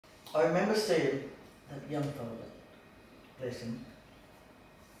I remember seeing that young fellow, bless him,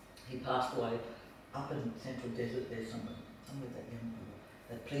 he passed away up in Central Desert there somewhere that young fellow,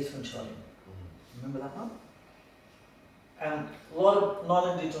 that policeman shot him. Remember that one? And a lot of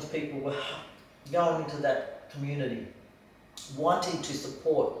non-Indigenous people were going into that community, wanting to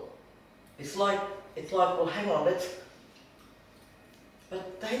support. It's like, well, hang on,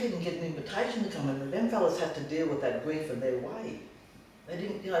 but they didn't get an invitation to come in, and them fellas had to deal with that grief in their way. They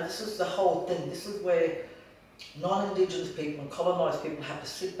didn't, this is the whole thing. This is where non-Indigenous people and colonised people have to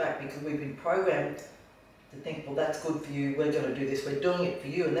sit back, because we've been programmed to think, well, that's good for you, we're going to do this, we're doing it for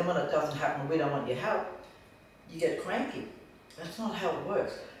you, and then when it doesn't happen, we don't want your help, you get cranky. That's not how it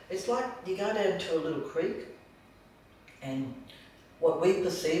works. It's like you go down to a little creek, and what we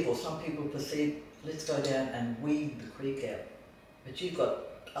perceive, or some people perceive, let's go down and weed the creek out. But you've got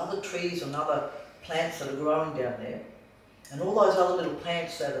other trees and other plants that are growing down there, and all those other little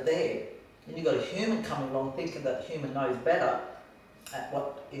plants that are there, and you've got a human coming along thinking that the human knows better at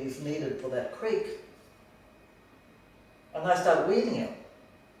what is needed for that creek, and they start weeding it.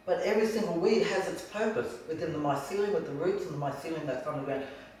 But every single weed has its purpose within the mycelium, with the roots and the mycelium that's underground,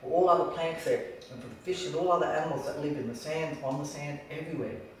 for all other plants there, and for the fish and all other animals that live in the sand, on the sand,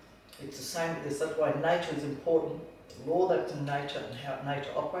 everywhere. It's the same with this. That's why nature is important. The law that's in nature and how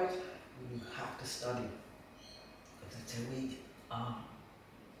nature operates, you have to study. Because that's how we are.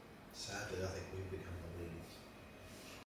 Sadly, I think we've become